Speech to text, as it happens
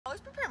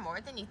more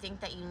than you think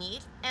that you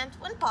need, and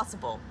when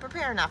possible,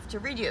 prepare enough to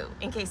redo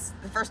in case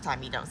the first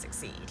time you don't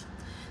succeed.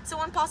 So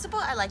when possible,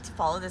 I like to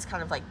follow this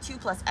kind of like 2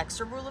 plus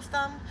extra rule of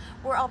thumb,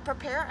 where I'll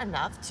prepare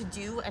enough to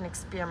do an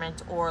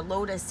experiment or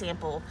load a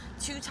sample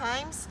 2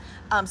 times,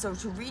 so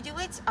to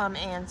redo it,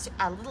 and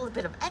a little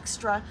bit of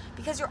extra,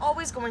 because you're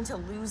always going to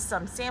lose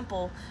some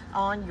sample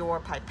on your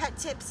pipette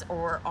tips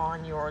or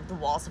on the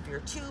walls of your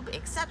tube,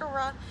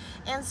 etc.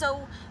 And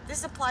so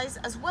this applies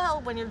as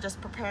well when you're just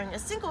preparing a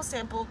single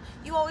sample.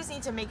 You always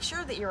need to make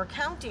sure that you're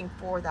accounting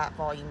for that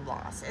volume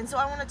loss. And so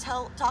I want to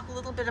talk a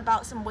little bit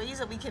about some ways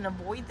that we can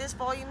avoid this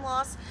volume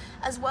loss,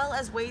 as well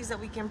as ways that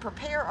we can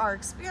prepare our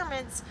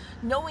experiments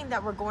knowing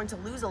that we're going to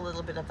lose a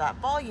little bit of that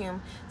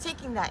volume,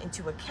 taking that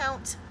into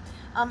account,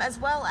 as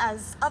well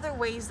as other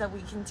ways that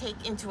we can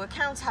take into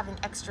account having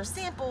extra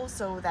samples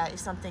so that if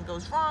something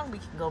goes wrong, we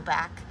can go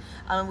back.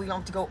 We don't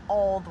have to go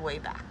all the way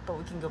back, but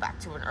we can go back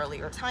to an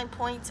earlier time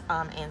point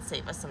and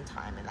save us some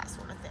time and that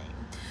sort of thing.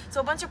 So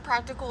a bunch of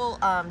practical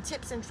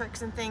tips and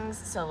tricks and things,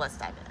 so let's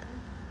dive in.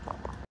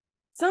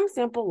 Some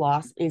sample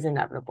loss is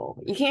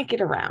inevitable. You can't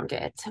get around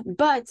it,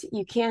 but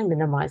you can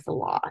minimize the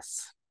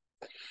loss.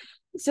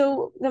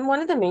 So then one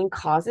of the main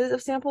causes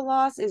of sample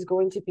loss is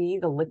going to be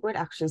the liquid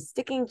actually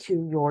sticking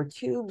to your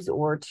tubes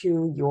or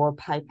to your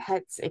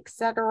pipettes,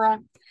 etc.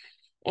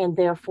 And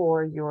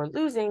therefore you're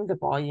losing the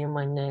volume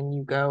when then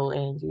you go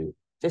and you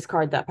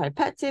discard that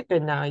pipette tip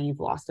and now you've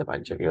lost a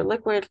bunch of your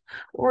liquid,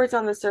 or it's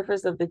on the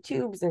surface of the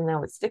tubes and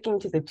now it's sticking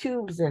to the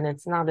tubes and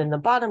it's not in the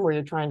bottom where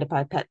you're trying to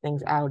pipette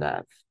things out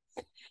of.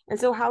 And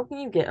so how can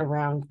you get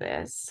around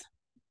this?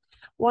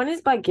 One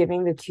is by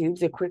giving the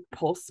tubes a quick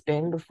pulse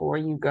spin before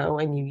you go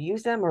and you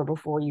use them or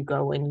before you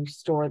go and you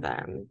store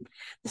them.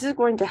 This is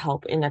going to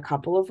help in a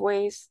couple of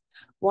ways.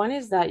 One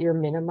is that you're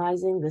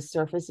minimizing the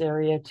surface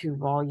area to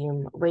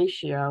volume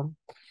ratio.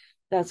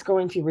 That's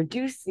going to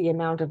reduce the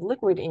amount of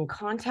liquid in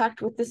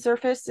contact with the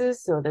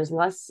surfaces. So there's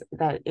less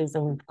that is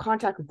in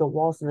contact with the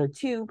walls of the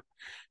tube,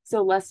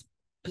 so less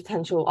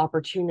potential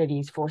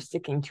opportunities for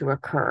sticking to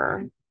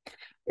occur.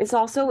 It's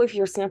also if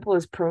your sample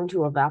is prone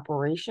to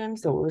evaporation,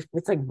 so if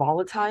it's like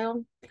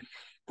volatile,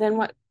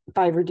 then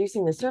by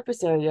reducing the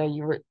surface area,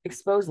 you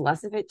expose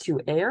less of it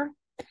to air,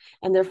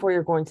 and therefore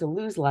you're going to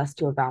lose less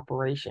to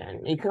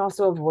evaporation. You can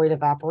also avoid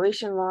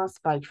evaporation loss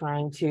by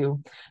trying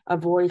to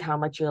avoid how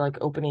much you're like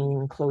opening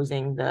and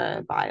closing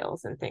the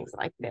vials and things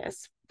like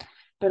this.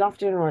 But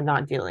often we're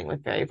not dealing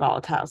with very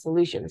volatile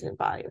solutions in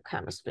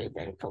biochemistry,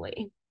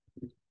 thankfully.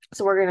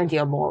 So we're going to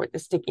deal more with the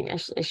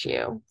stickiness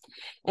issue.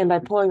 And by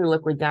pulling the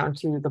liquid down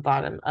to the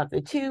bottom of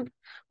the tube,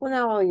 well,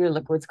 now all your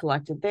liquid's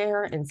collected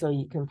there. And so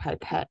you can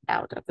pipette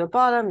out of the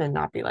bottom and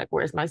not be like,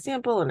 where's my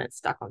sample? And it's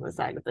stuck on the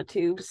side of the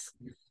tubes.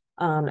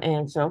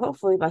 And so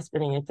hopefully by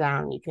spinning it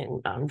down, you can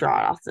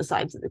draw it off the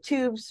sides of the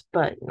tubes,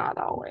 but not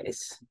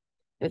always.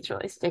 It's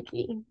really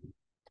sticky.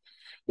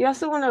 You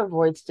also want to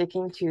avoid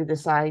sticking to the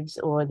sides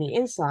or the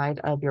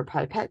inside of your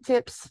pipette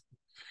tips.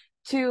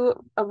 To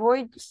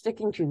avoid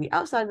sticking to the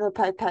outside of the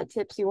pipette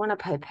tips, you want to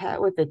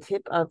pipette with the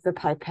tip of the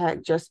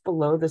pipette just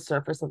below the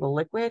surface of the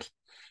liquid.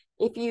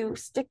 If you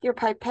stick your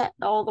pipette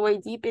all the way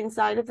deep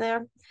inside of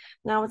there,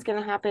 now what's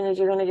going to happen is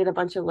you're going to get a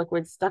bunch of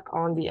liquid stuck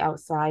on the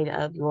outside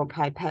of your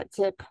pipette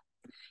tip,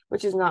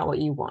 which is not what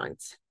you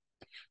want.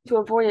 To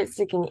avoid it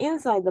sticking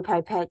inside the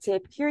pipette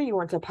tip, here you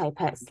want to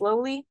pipette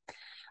slowly,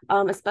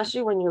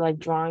 especially when you're like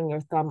drawing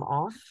your thumb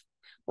off.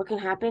 What can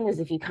happen is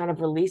if you kind of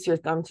release your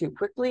thumb too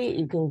quickly,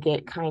 you can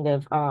get kind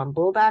of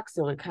blowback.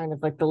 So it kind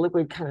of like the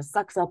liquid kind of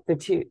sucks up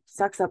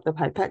the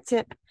pipette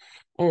tip,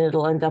 and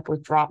it'll end up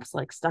with drops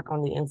like stuck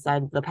on the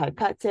inside of the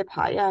pipette tip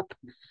high up.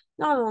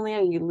 Not only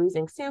are you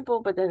losing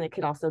sample, but then it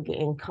could also get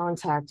in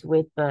contact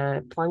with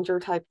the plunger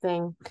type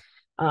thing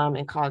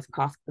and cause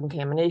cross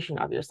contamination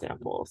of your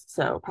samples.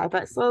 So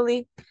pipette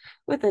slowly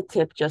with the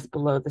tip just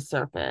below the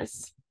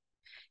surface.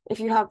 If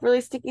you have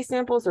really sticky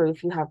samples or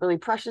if you have really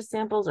precious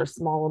samples or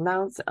small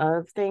amounts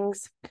of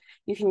things,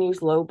 you can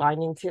use low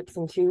binding tips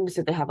and tubes.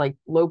 So they have like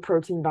low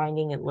protein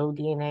binding and low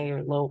DNA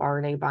or low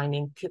RNA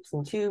binding tips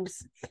and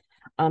tubes.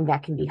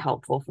 That can be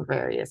helpful for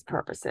various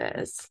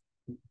purposes.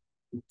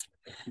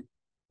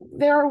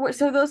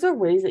 So those are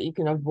ways that you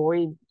can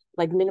avoid,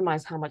 like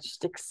minimize how much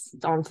sticks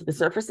onto the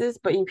surfaces,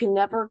 but you can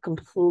never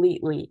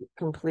completely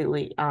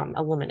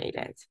eliminate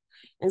it.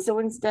 And so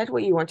instead,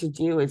 what you want to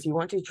do is you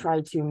want to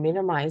try to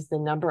minimize the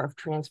number of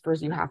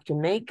transfers you have to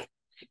make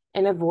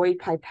and avoid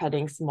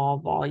pipetting small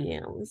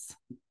volumes.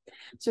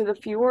 So the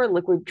fewer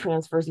liquid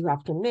transfers you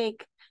have to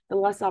make, the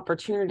less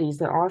opportunities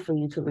there are for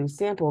you to lose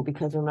sample,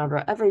 because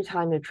remember, every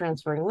time you're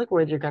transferring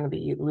liquid, you're going to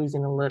be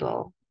losing a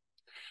little.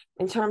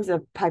 In terms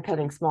of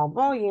pipetting small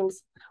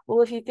volumes,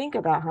 well, if you think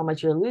about how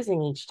much you're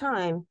losing each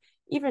time,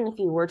 even if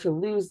you were to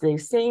lose the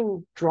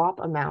same drop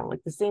amount, like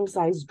the same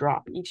size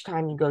drop each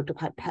time you go to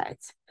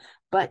pipette,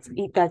 but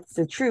that's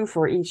true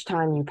for each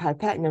time you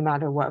pipette, no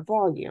matter what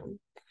volume.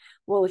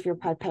 Well, if you're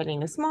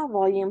pipetting a small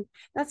volume,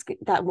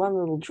 that one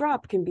little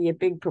drop can be a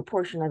big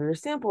proportion of your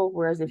sample,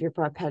 whereas if you're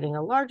pipetting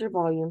a larger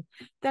volume,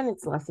 then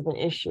it's less of an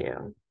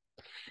issue.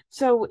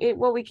 So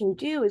what we can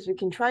do is we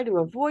can try to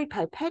avoid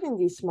pipetting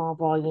these small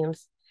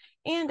volumes,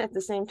 and at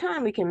the same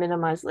time, we can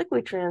minimize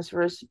liquid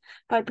transfers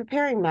by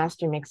preparing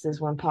master mixes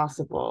when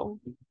possible.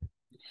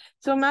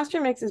 So a master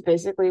mix is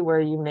basically where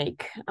you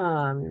make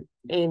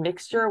a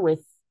mixture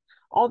with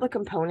all the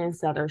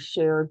components that are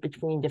shared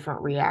between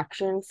different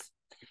reactions.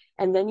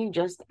 And then you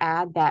just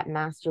add that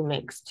master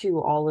mix to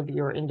all of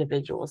your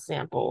individual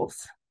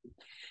samples.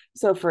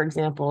 So for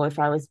example, if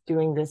I was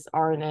doing this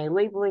RNA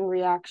labeling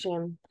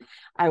reaction,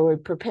 I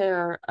would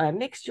prepare a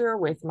mixture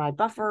with my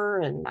buffer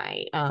and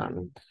my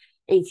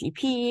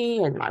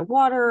ATP and my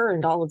water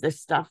and all of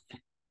this stuff.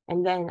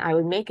 And then I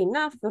would make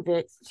enough of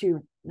it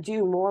to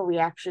do more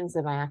reactions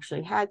than I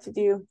actually had to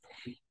do.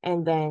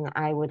 And then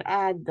I would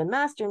add the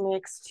master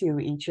mix to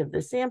each of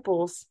the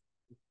samples.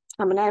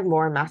 I'm going to have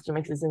more master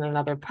mixes in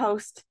another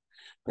post.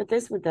 But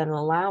this would then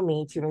allow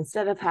me to,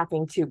 instead of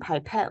having to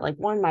pipette like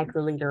 1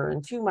 microliter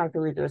and 2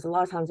 microliters, a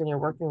lot of times when you're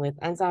working with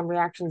enzyme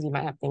reactions, you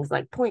might have things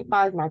like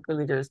 0.5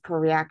 microliters per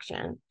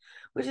reaction,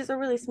 which is a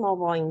really small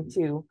volume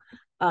to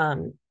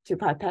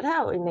pipette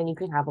out. And then you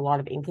can have a lot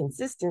of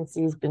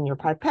inconsistencies in your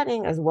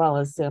pipetting as well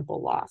as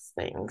sample loss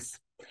things.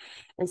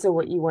 And so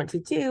what you want to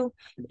do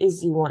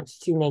is you want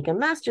to make a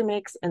master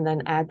mix and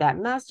then add that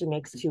master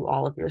mix to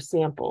all of your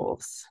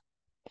samples.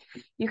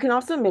 You can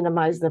also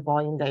minimize the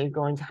volume that you're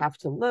going to have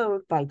to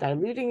load by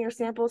diluting your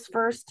samples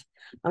first.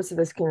 So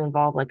this can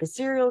involve like a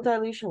serial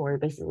dilution where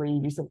basically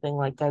you do something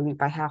like dilute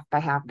by half, by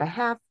half, by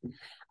half.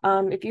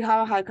 If you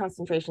have a high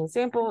concentration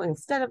sample,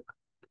 instead of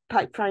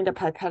trying to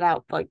pipette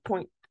out like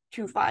 0.25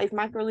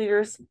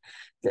 microliters,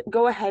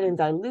 go ahead and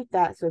dilute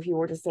that. So if you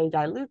were to say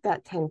dilute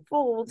that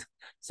tenfold,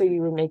 so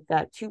you would make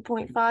that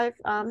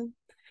 2.5,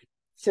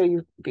 so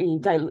you be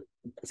dilute,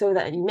 so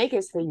that you make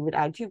it so you would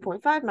add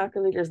 2.5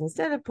 microliters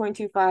instead of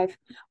 0.25.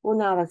 Well,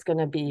 now that's going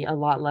to be a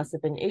lot less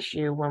of an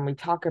issue when we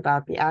talk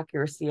about the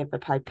accuracy of the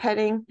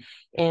pipetting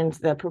and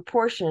the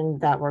proportion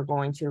that we're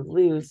going to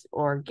lose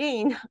or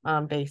gain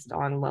based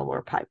on when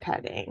we're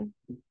pipetting.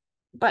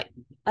 But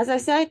as I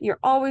said, you're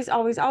always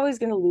going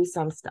to lose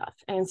some stuff.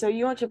 And so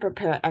you want to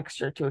prepare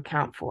extra to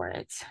account for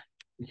it.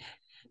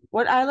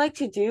 What I like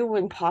to do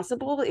when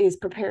possible is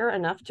prepare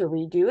enough to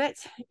redo it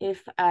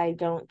if I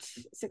don't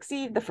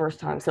succeed the first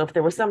time. So if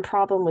there was some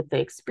problem with the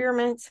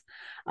experiment,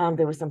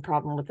 there was some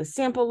problem with the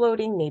sample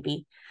loading,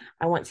 maybe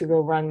I want to go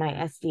run my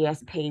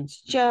SDS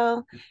page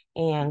gel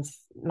and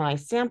my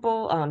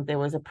sample, there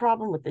was a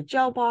problem with the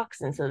gel box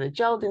and so the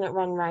gel didn't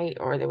run right,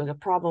 or there was a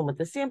problem with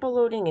the sample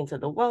loading and so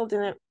the well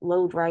didn't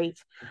load right,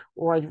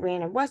 or I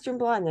ran a Western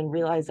blot and then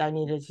realized I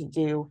needed to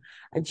do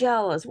a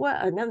gel as well,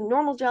 another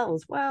normal gel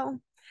as well.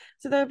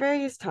 So there are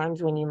various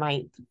times when you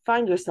might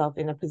find yourself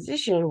in a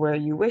position where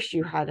you wish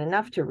you had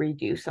enough to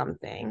redo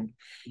something.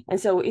 And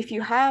so if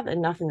you have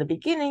enough in the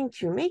beginning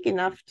to make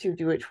enough to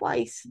do it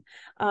twice,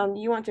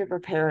 you want to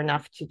prepare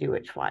enough to do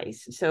it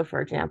twice. So for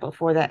example,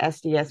 for that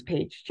SDS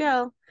page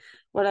gel,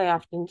 what I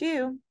often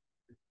do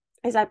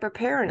is I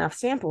prepare enough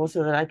samples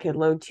so that I could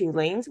load 2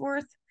 lanes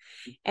worth.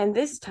 And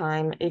this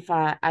time, if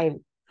I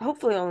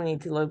hopefully only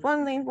need to load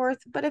 1 lane worth,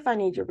 but if I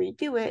need to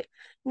redo it,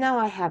 now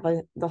I have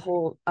a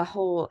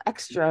whole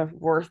extra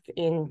worth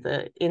in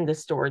the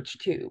storage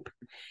tube.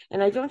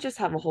 And I don't just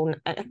have a whole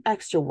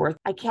extra worth,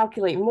 I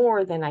calculate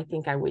more than I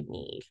think I would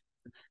need.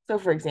 So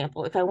for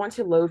example, if I want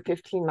to load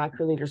 15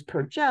 microliters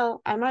per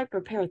gel, I might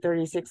prepare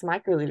 36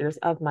 microliters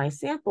of my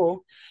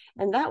sample.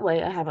 And that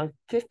way I have a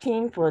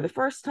 15 for the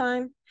first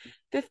time,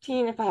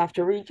 15 if I have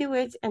to redo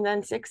it, and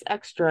then 6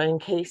 extra in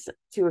case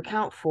to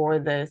account for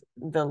the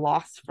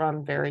loss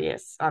from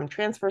various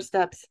transfer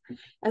steps,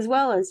 as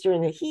well as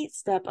during the heat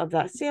step of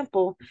that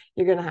sample,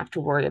 you're going to have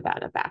to worry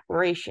about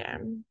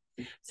evaporation.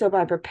 So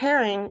by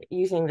preparing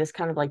using this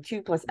kind of like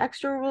 2 plus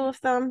extra rule of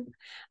thumb,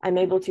 I'm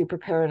able to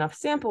prepare enough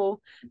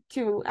sample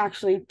to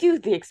actually do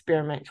the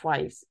experiment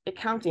twice,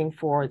 accounting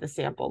for the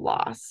sample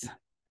loss.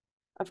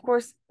 Of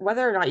course,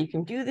 whether or not you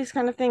can do this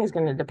kind of thing is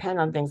going to depend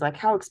on things like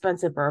how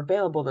expensive or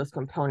available those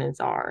components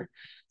are.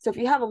 So if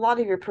you have a lot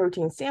of your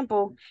protein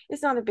sample,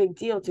 it's not a big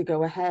deal to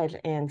go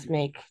ahead and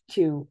make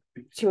two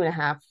and a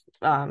half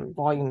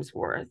volumes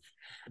worth.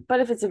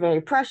 But if it's a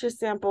very precious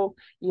sample,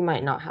 you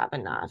might not have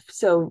enough.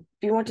 So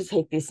you want to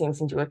take these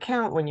things into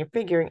account when you're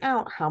figuring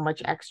out how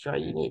much extra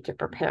you need to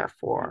prepare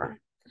for.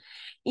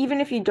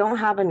 Even if you don't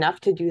have enough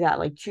to do that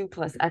like 2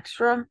 plus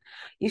extra,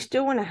 you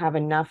still want to have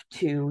enough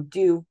to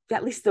do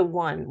at least the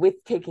 1 with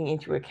taking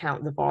into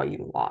account the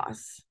volume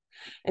loss.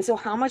 And so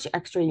how much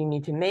extra you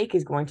need to make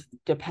is going to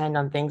depend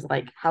on things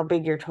like how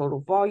big your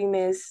total volume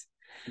is,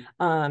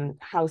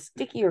 how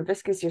sticky or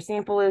viscous your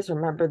sample is.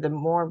 Remember, the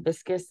more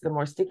viscous, the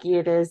more sticky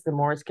it is, the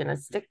more it's going to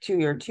stick to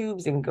your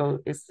tubes and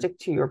stick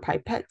to your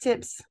pipette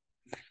tips.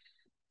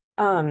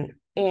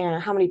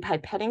 and how many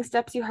pipetting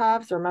steps you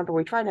have. So remember,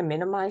 we try to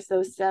minimize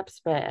those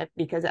steps, but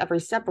because every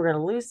step we're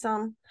going to lose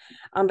some.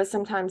 But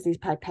sometimes these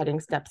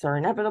pipetting steps are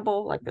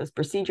inevitable, like those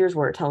procedures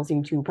where it tells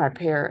you to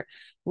prepare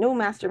no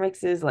master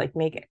mixes, like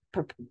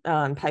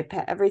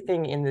pipette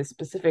everything in this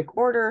specific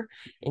order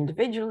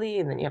individually,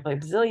 and then you have a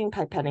bazillion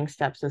pipetting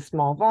steps with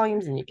small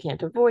volumes and you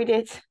can't avoid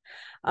it.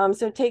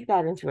 So take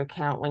that into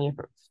account when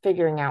you're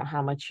figuring out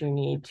how much you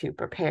need to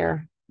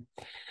prepare.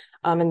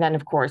 And then,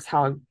 of course,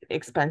 how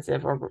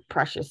expensive or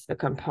precious the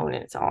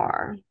components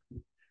are.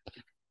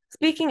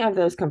 Speaking of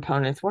those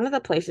components, one of the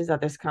places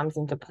that this comes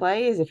into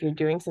play is if you're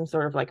doing some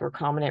sort of like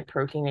recombinant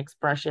protein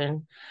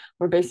expression,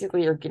 where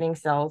basically you're getting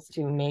cells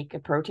to make a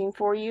protein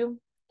for you,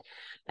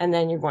 and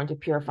then you're going to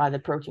purify the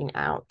protein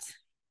out.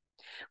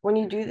 When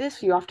you do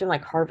this, you often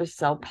like harvest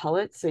cell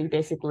pellets. So you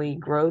basically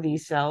grow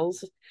these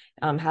cells,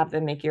 have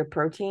them make your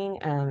protein,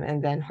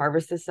 and then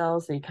harvest the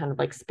cells. So you kind of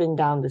like spin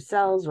down the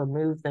cells,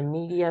 remove the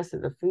media, so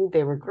the food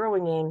they were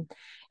growing in,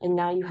 and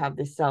now you have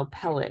this cell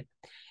pellet.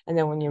 And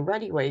then when you're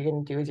ready, what you're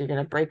going to do is you're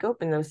going to break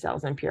open those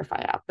cells and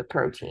purify out the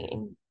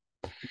protein.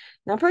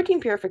 Now, protein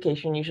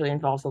purification usually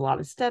involves a lot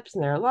of steps,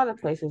 and there are a lot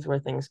of places where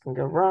things can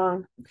go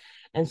wrong.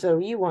 And so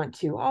you want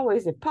to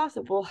always, if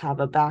possible, have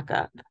a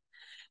backup.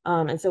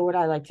 And so what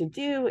I like to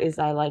do is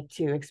I like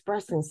to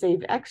express and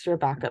save extra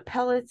backup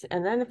pellets.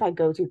 And then if I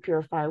go to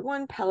purify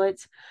one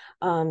pellet,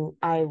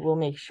 I will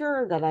make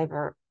sure that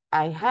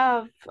I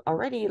have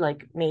already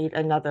like made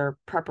another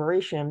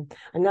preparation,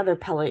 another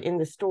pellet in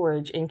the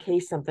storage in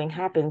case something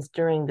happens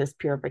during this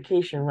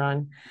purification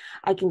run.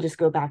 I can just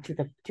go back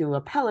to a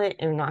pellet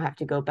and not have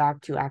to go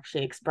back to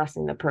actually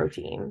expressing the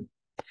protein.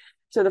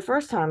 So the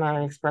first time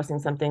I'm expressing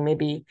something,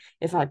 maybe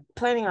if I'm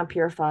planning on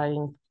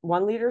purifying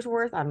 1 liter's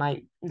worth, I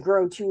might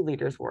grow 2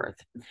 liters worth.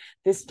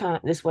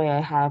 This way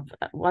I have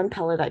one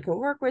pellet I can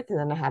work with, and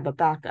then I have a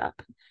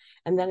backup.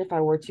 And then if I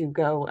were to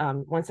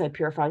go, once I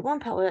purified one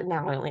pellet,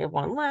 now I only have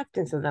one left.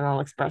 And so then I'll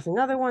express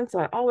another one. So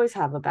I always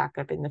have a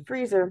backup in the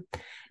freezer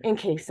in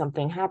case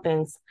something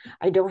happens.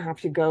 I don't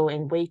have to go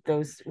and wait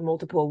those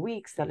multiple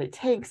weeks that it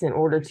takes in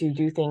order to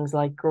do things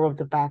like grow up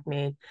the back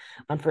made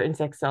for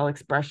insect cell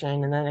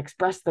expression and then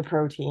express the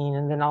protein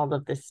and then all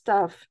of this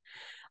stuff.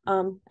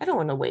 I don't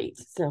want to wait.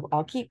 So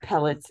I'll keep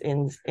pellets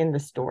in the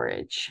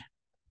storage.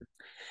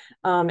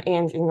 And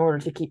in order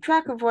to keep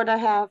track of what I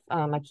have,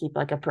 I keep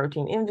like a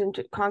protein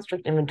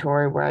construct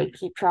inventory where I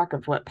keep track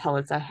of what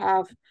pellets I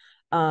have.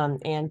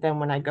 And then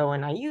when I go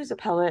and I use a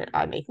pellet,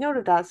 I make note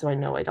of that so I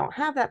know I don't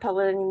have that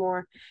pellet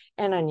anymore,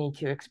 and I need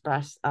to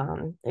express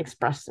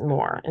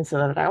more, and so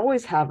that I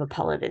always have a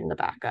pellet in the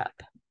backup.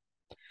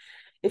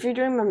 If you're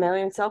doing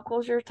mammalian cell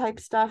culture type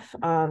stuff,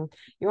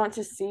 you want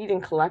to seed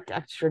and collect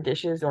extra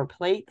dishes or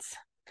plates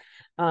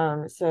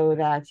so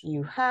that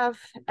you have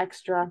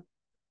extra,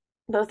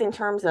 both in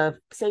terms of,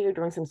 say you're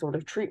doing some sort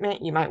of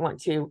treatment, you might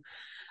want to,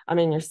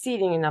 you're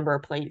seeding a number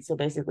of plates. So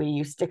basically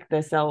you stick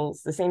the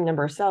cells, the same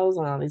number of cells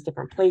on all these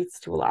different plates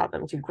to allow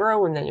them to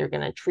grow, and then you're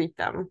going to treat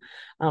them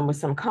with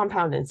some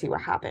compound and see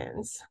what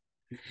happens.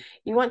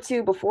 You want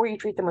to, before you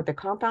treat them with the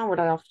compound, what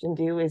I often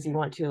do is you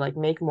want to like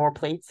make more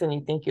plates than you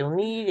think you'll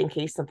need in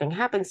case something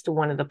happens to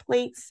one of the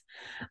plates.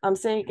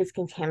 Say it gets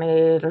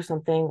contaminated or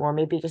something, or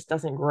maybe it just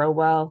doesn't grow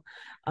well.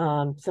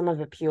 Some of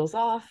it peels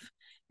off.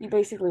 You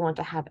basically want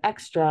to have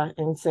extra,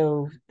 and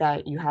so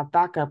that you have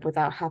backup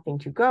without having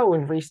to go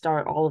and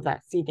restart all of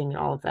that seeding and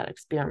all of that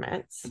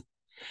experiments.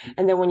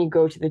 And then when you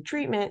go to the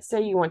treatment,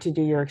 say you want to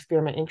do your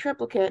experiment in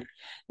triplicate,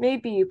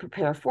 maybe you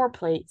prepare 4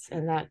 plates.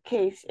 In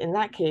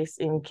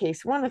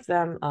case one of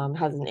them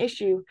has an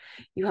issue,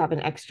 you have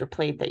an extra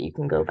plate that you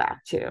can go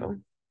back to.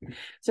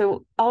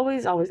 So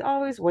always,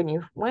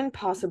 when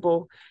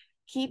possible,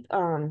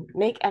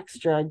 make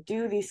extra,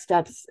 do these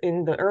steps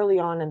early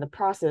on in the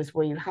process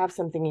where you have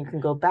something you can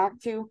go back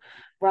to,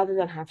 rather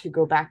than have to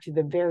go back to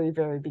the very,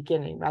 very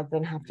beginning, rather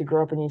than have to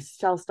grow up a new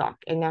cell stock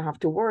and now have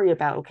to worry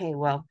about, okay,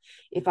 well,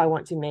 if I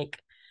want to make,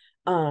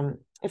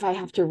 if I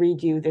have to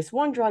redo this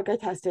one drug I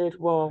tested,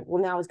 well,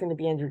 now it's going to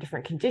be under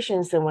different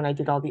conditions than when I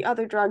did all the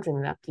other drugs. I'm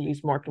going to have to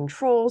use more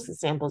controls. The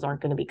samples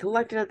aren't going to be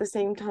collected at the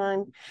same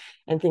time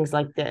and things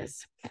like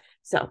this.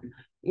 So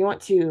you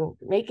want to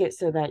make it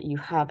so that you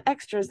have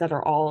extras that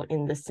are all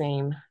in the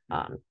same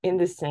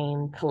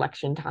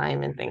collection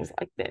time and things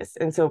like this.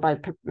 And so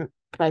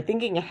by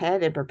thinking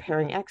ahead and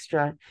preparing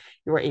extra,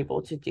 you are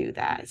able to do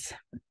that.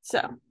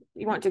 So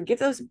you want to give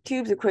those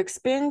tubes a quick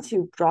spin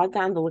to draw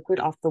down the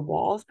liquid off the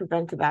walls,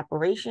 prevent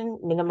evaporation,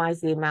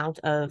 minimize the amount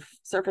of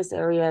surface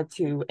area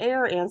to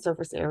air and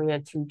surface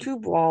area to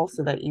tube wall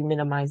so that you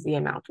minimize the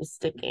amount of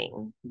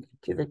sticking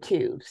to the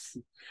tubes.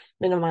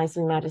 Minimize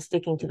the amount of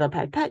sticking to the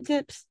pipette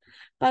tips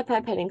by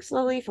pipetting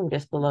slowly from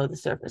just below the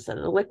surface of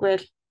the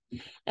liquid,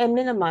 and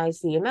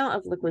minimize the amount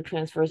of liquid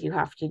transfers you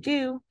have to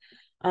do,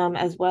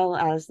 as well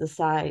as the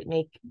size.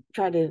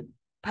 Try to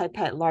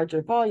pipette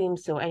larger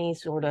volumes, so any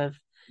sort of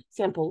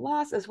sample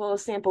loss as well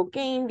as sample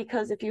gain,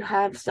 because if you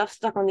have stuff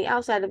stuck on the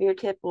outside of your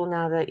tip, well,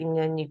 now that and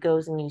then it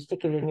goes and you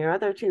stick it in your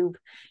other tube,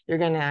 you're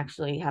going to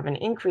actually have an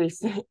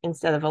increase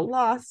instead of a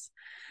loss.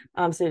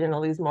 So you're going to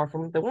lose more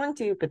from the one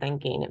tube, but then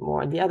gain it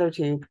more in the other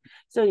tube.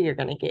 So you're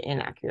going to get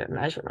inaccurate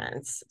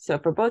measurements. So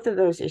for both of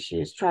those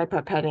issues, try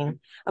pipetting.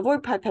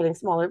 Avoid pipetting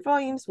smaller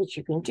volumes, which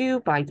you can do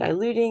by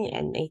diluting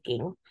and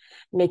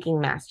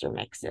making master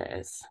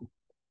mixes.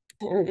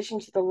 In addition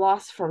to the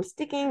loss from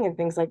sticking and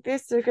things like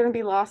this, they're going to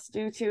be lost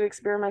due to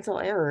experimental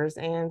errors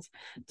and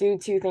due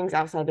to things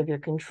outside of your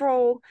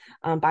control,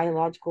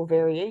 biological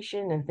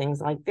variation and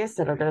things like this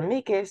that are going to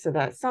make it so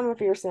that some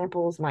of your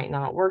samples might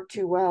not work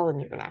too well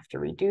and you're going to have to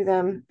redo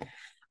them.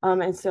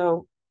 And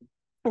so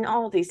in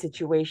all of these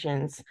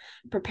situations,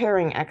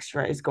 preparing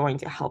extra is going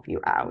to help you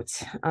out.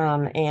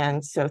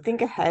 And so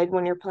think ahead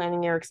when you're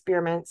planning your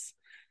experiments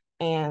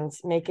and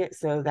make it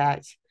so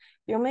that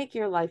you'll make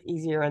your life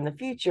easier in the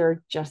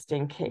future, just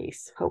in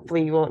case.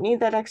 Hopefully you won't need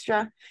that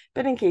extra,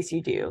 but in case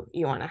you do,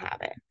 you want to have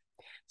it.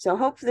 So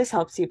hope this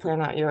helps you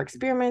plan out your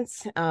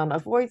experiments,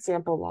 avoid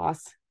sample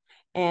loss,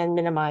 and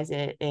minimize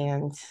it,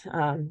 and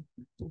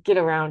get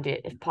around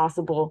it if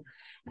possible,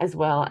 as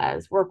well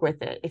as work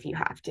with it if you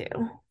have to.